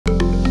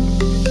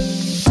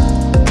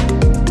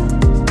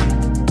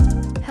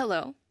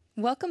Hello,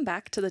 welcome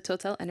back to the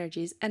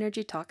TotalEnergies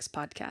Energy Talks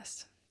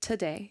podcast.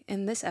 Today,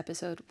 in this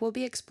episode, we'll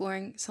be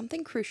exploring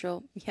something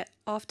crucial yet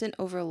often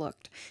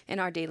overlooked in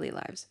our daily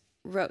lives: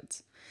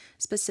 roads.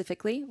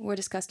 Specifically, we're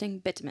discussing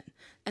bitumen,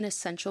 an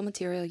essential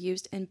material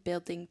used in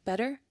building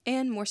better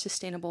and more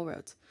sustainable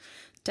roads.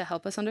 To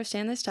help us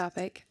understand this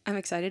topic, I'm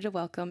excited to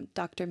welcome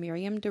Dr.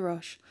 Myriam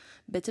Desroches,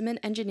 bitumen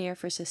engineer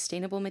for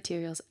Sustainable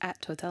Materials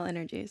at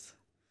TotalEnergies.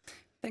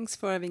 Thanks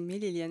for having me,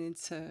 Lillian.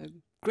 It's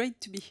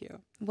great to be here.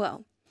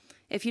 Well,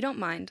 if you don't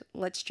mind,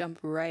 let's jump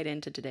right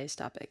into today's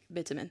topic,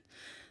 bitumen.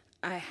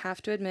 I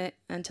have to admit,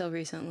 until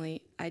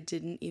recently, I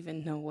didn't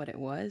even know what it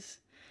was.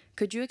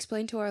 Could you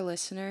explain to our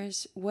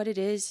listeners what it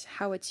is,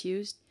 how it's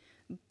used?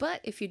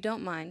 But if you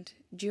don't mind,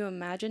 do you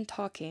imagine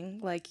talking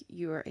like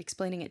you are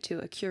explaining it to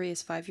a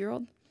curious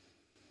 5-year-old?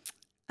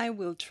 I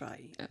will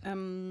try.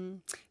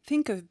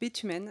 Think of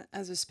bitumen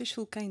as a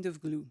special kind of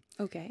glue.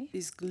 Okay.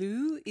 This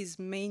glue is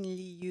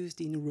mainly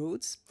used in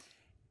roads,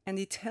 and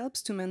it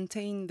helps to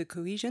maintain the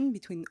cohesion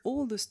between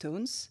all the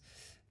stones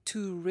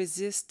to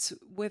resist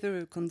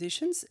weather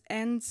conditions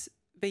and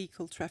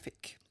vehicle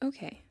traffic.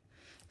 Okay.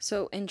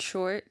 So in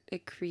short,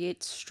 it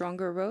creates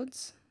stronger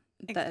roads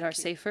that are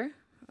safer?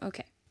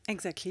 Okay.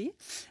 Exactly.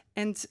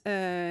 And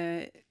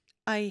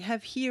I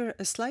have here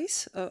a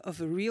slice of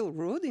a real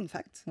road, in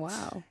fact.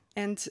 Wow.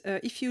 And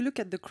if you look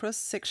at the cross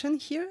section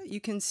here, you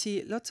can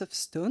see lots of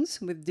stones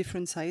with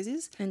different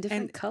sizes. And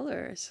different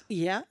colors.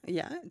 Yeah,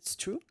 it's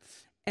true.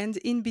 And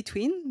in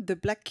between, the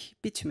black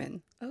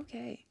bitumen.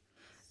 Okay.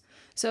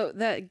 So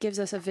that gives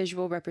us a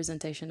visual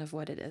representation of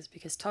what it is,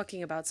 because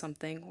talking about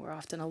something, we're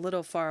often a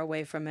little far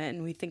away from it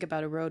and we think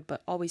about a road,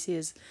 but all we see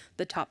is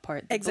the top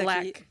part, the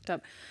black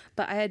top.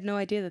 But I had no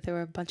idea that there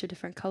were a bunch of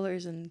different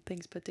colors and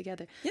things put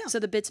together. Yeah. So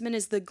the bitumen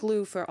is the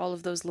glue for all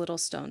of those little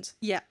stones.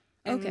 Yeah.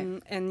 Okay.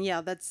 And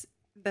yeah,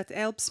 that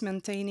helps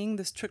maintaining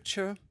the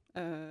structure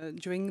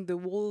during the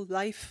whole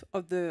life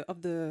of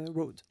the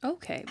road.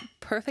 Okay.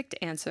 Perfect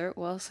answer.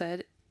 Well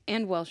said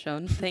and well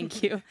shown.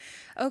 Thank you.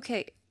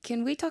 Okay.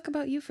 Can we talk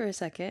about you for a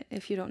second,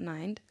 if you don't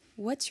mind?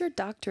 What's your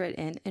doctorate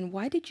in, and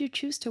why did you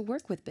choose to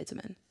work with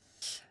bitumen?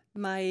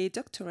 My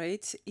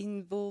doctorate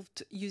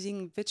involved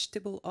using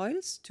vegetable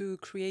oils to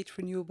create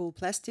renewable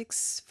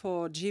plastics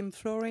for gym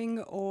flooring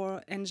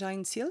or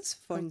engine seals,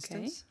 for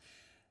instance.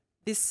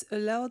 This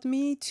allowed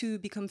me to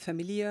become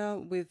familiar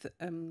with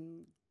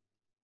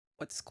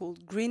what's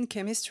called green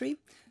chemistry.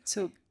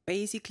 So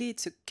basically,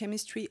 it's a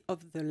chemistry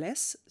of the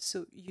less.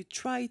 So you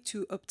try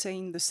to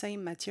obtain the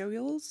same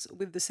materials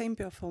with the same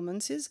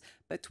performances,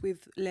 but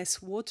with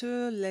less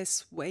water,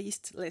 less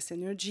waste, less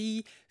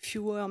energy,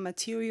 fewer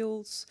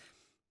materials.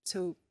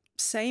 So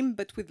same,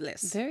 but with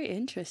less. Very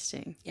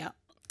interesting. Yeah.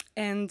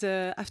 And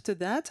after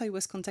that, I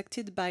was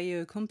contacted by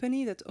a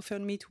company that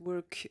offered me to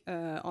work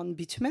on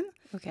bitumen.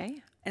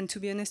 Okay. And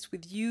to be honest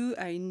with you,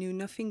 I knew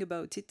nothing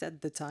about it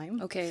at the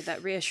time. Okay,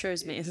 that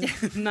reassures me.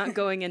 I'm not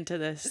going into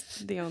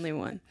this the only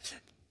one.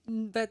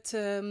 But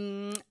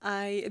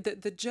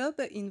the job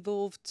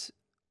involved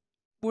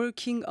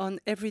working on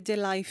everyday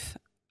life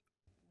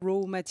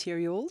raw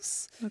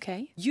materials,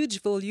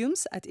 huge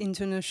volumes at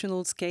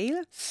international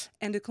scale,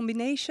 and a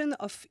combination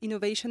of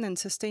innovation and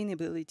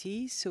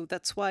sustainability. So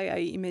that's why I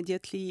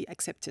immediately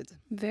accepted.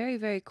 Very,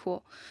 very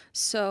cool.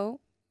 So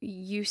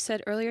you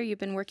said earlier you've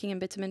been working in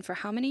bitumen for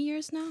how many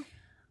years now?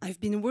 I've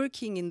been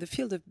working in the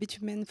field of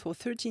bitumen for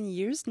 13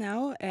 years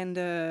now, and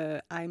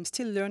I'm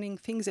still learning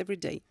things every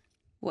day.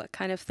 What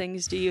kind of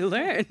things do you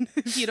learn,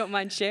 if you don't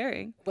mind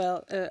sharing?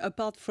 Well,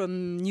 apart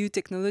from new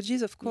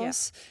technologies, of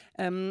course,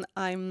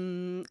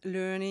 I'm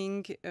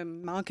learning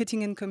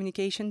marketing and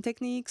communication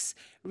techniques,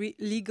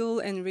 legal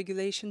and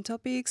regulation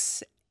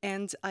topics,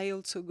 and I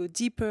also go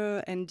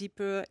deeper and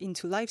deeper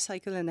into life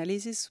cycle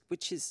analysis,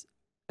 which is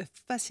a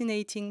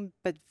fascinating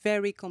but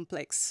very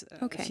complex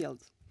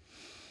field.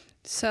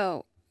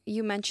 So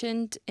you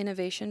mentioned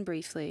innovation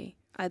briefly.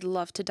 I'd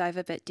love to dive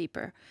a bit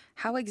deeper.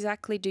 How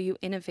exactly do you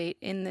innovate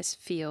in this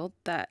field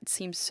that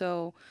seems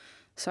so,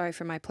 sorry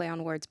for my play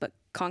on words, but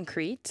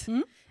concrete?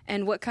 Mm-hmm.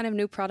 And what kind of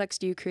new products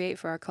do you create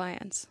for our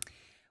clients?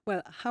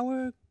 Well,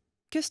 our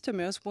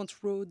customers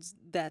want roads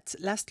that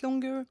last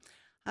longer,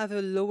 have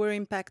a lower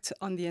impact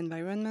on the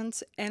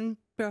environment, and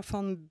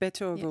perform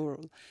better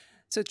overall.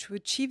 So to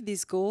achieve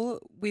this goal,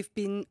 we've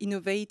been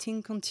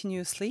innovating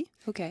continuously.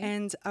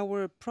 And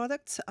our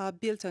products are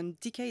built on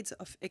decades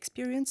of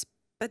experience,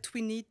 but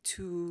we need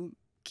to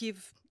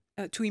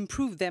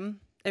improve them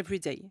every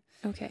day.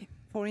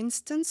 For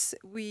instance,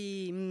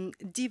 we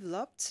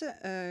developed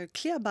a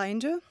clear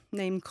binder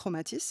named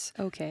Chromatis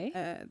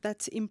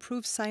that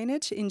improves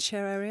signage in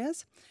share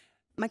areas,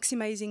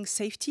 maximizing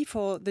safety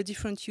for the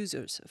different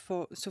users.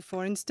 So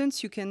for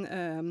instance, you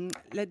can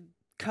let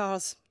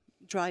cars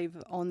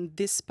drive on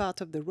this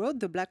part of the road,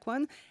 the black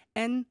one,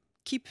 and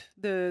keep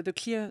the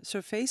clear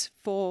surface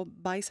for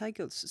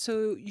bicycles.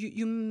 So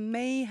you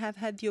may have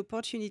had the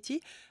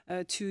opportunity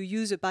to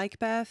use a bike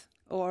path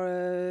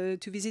or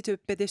to visit a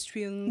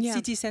pedestrian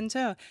city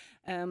center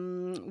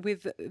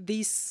with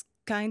this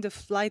kind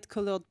of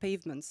light-colored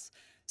pavements.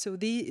 So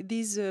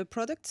these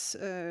products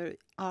are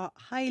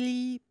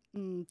highly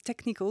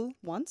technical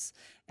ones,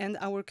 and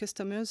our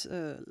customers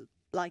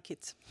like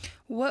it.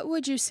 What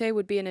would you say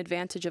would be an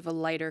advantage of a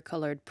lighter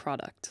colored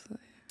product?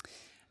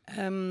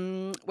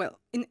 Well,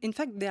 in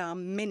fact, there are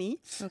many,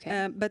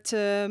 Okay. but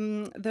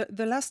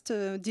the last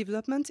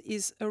development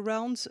is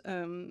around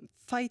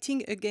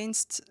fighting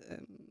against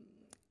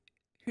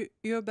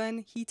urban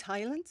heat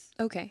islands.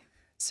 Okay.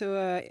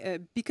 So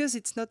because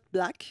it's not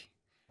black,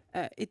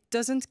 it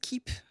doesn't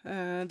keep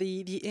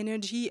the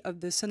energy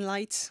of the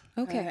sunlight.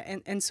 Okay.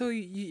 And so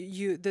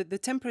the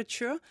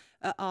temperature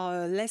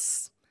are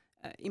less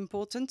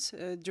important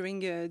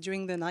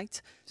during the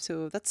night.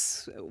 So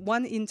that's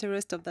one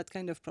interest of that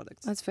kind of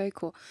product. That's very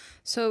cool.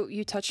 So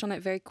you touched on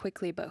it very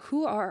quickly, but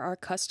who are our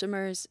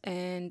customers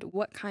and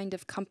what kind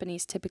of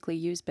companies typically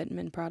use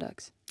bitumen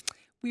products?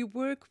 We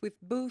work with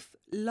both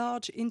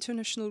large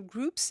international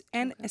groups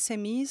and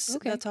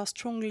SMEs that are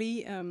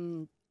strongly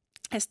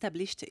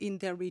established in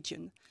their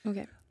region.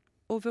 Okay.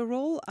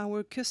 Overall,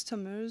 our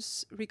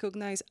customers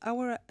recognize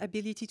our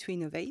ability to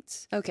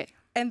innovate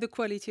and the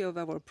quality of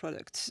our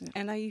products. Yeah.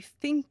 And I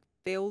think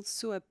they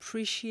also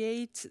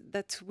appreciate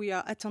that we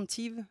are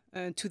attentive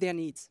to their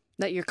needs.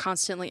 That you're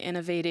constantly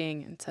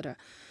innovating, etc.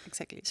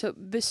 Exactly. So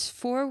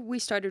before we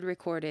started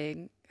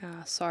recording,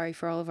 sorry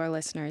for all of our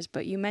listeners,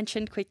 but you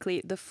mentioned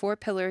quickly the 4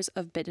 pillars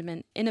of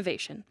bitumen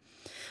innovation.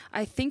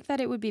 I think that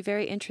it would be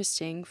very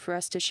interesting for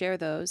us to share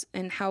those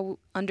and how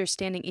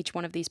understanding each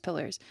one of these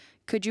pillars.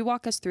 Could you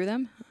walk us through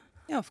them?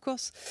 Yeah, of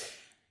course.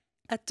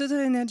 At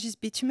TotalEnergies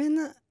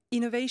Bitumen,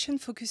 innovation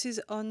focuses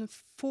on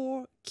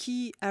 4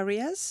 key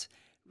areas: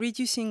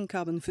 reducing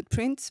carbon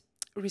footprint,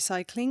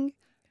 recycling,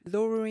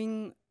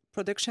 lowering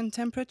production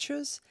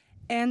temperatures,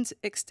 and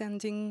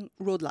extending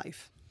road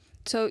life.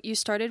 So you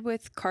started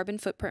with carbon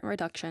footprint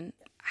reduction.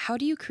 How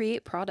do you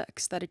create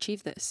products that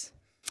achieve this?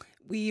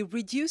 We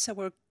reduce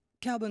our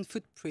carbon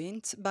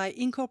footprint by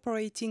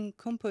incorporating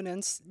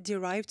components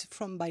derived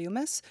from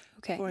biomass,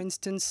 for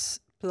instance,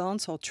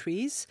 plants or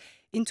trees,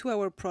 into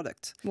our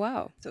product.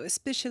 Wow. So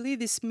especially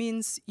this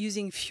means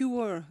using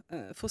fewer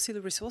fossil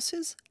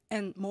resources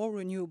and more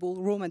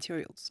renewable raw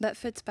materials. That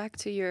fits back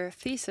to your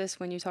thesis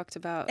when you talked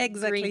about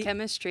green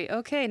chemistry.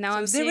 Okay, now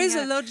I'm seeing... There is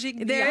a logic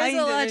behind There is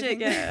a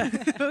logic, yeah.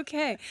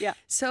 Okay. Yeah.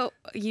 So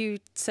you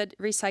said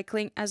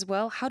recycling as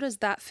well. How does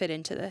that fit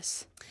into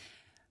this?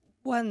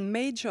 One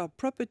major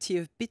property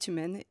of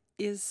bitumen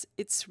is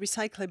its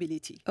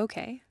recyclability.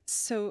 Okay.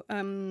 So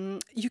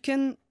you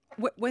can...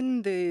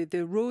 When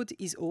the road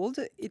is old,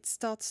 it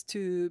starts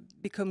to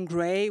become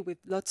gray with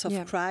lots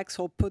of cracks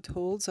or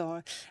potholes,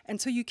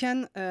 and so you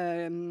can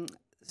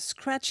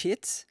scratch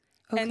it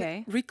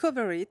and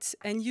recover it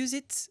and use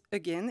it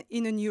again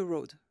in a new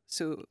road.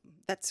 So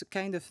that's a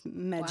kind of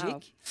magic. Wow.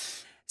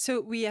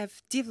 So we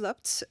have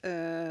developed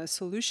a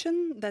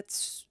solution that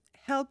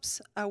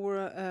helps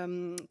our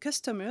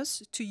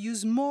customers to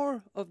use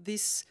more of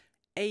this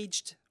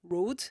aged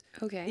road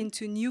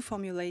into new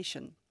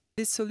formulation.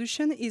 This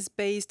solution is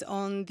based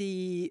on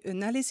the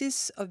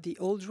analysis of the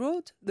old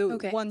road, the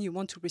one you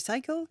want to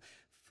recycle,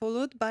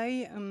 followed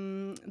by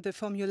the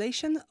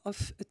formulation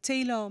of a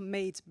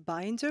tailor-made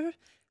binder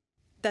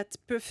that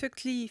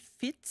perfectly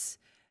fits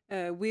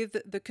with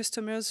the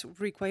customer's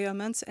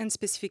requirements and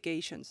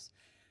specifications.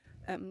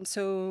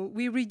 So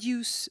we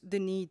reduce the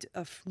need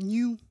of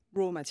new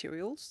raw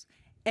materials,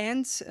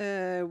 and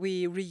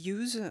we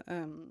reuse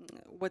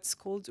what's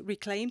called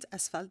reclaimed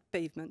asphalt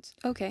pavement.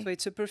 Okay. So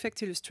it's a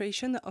perfect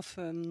illustration of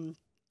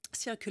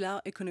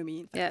circular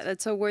economy. Yeah,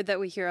 that's a word that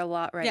we hear a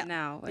lot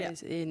now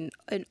in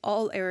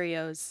all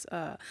areas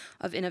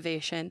of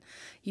innovation.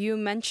 You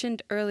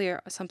mentioned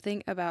earlier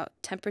something about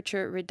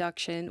temperature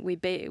reduction.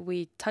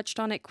 We touched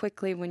on it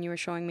quickly when you were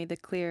showing me the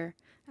clear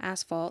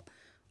asphalt.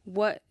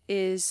 What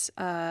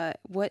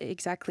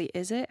exactly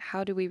is it?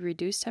 How do we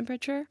reduce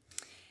temperature?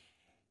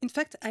 In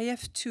fact, I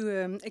have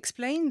to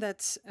explain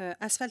that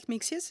asphalt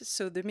mixes,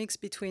 so the mix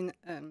between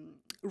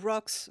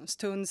rocks,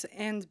 stones,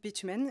 and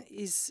bitumen,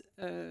 is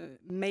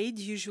made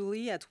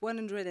usually at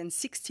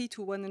 160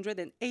 to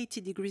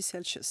 180 degrees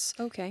Celsius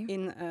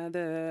in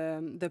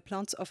the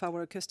plants of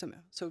our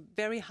customer. So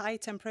very high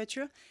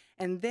temperature,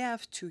 and they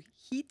have to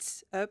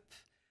heat up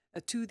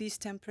to these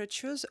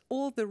temperatures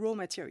all the raw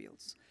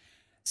materials.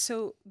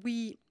 So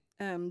we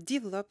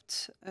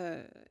developed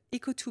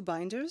Eco2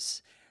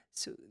 binders.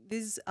 So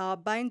these are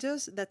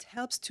binders that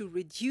helps to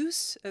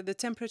reduce the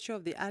temperature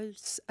of the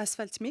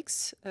asphalt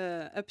mix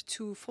up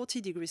to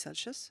 40 degrees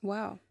Celsius.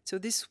 Wow. So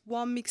this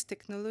warm mix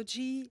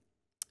technology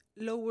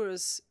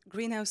lowers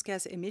greenhouse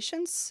gas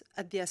emissions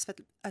at the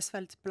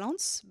asphalt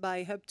plants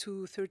by up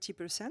to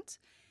 30%.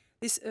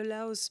 This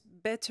allows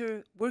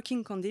better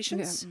working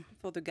conditions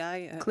for the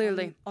guy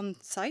on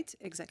site,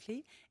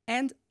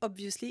 and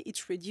obviously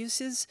it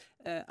reduces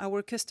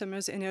our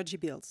customers' energy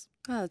bills.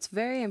 Oh, that's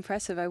very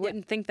impressive. I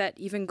wouldn't think that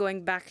even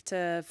going back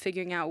to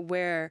figuring out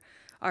where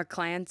our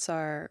clients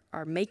are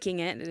making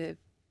it,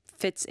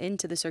 fits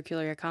into the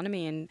circular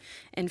economy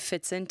and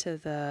fits into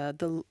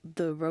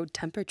the road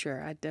temperature.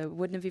 I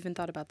wouldn't have even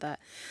thought about that.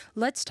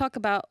 Let's talk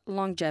about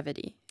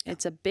longevity.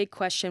 It's a big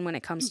question when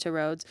it comes to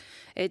roads.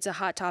 It's a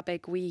hot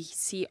topic. We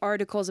see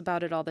articles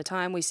about it all the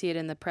time. We see it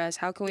in the press.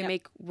 How can we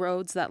make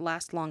roads that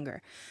last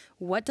longer?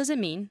 What does it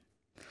mean?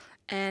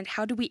 And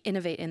how do we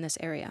innovate in this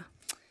area?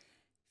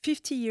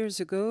 50 years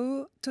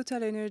ago,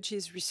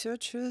 TotalEnergies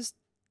researchers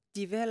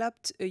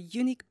developed a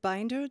unique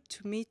binder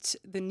to meet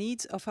the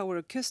needs of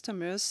our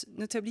customers,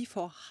 notably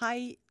for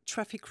high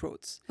traffic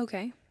roads.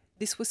 Okay.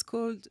 This was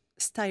called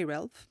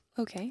Styrelf.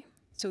 Okay.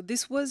 So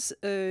this was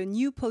a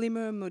new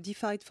polymer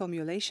modified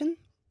formulation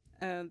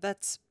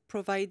that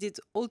provided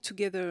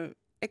altogether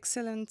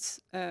excellent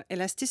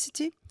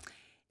elasticity,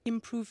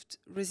 improved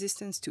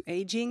resistance to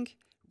aging,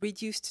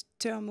 reduced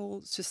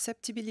thermal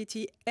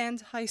susceptibility,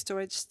 and high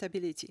storage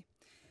stability.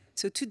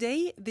 So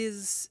today,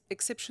 these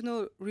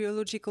exceptional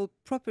rheological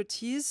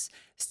properties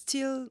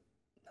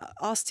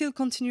are still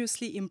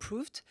continuously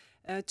improved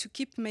to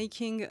keep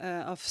making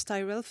of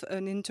Styrelf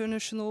an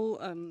international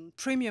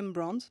premium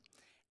brand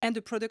and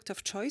a product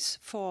of choice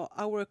for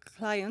our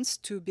clients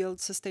to build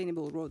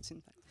sustainable roads.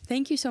 In fact.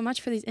 Thank you so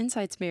much for these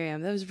insights,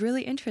 Myriam. That was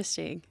really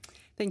interesting.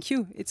 Thank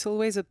you. It's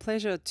always a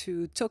pleasure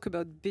to talk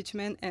about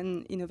bitumen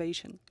and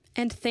innovation.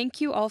 And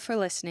thank you all for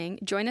listening.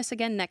 Join us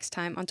again next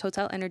time on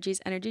TotalEnergies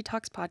Energy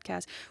Talks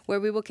podcast, where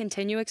we will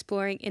continue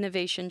exploring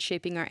innovation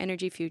shaping our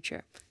energy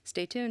future.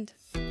 Stay tuned.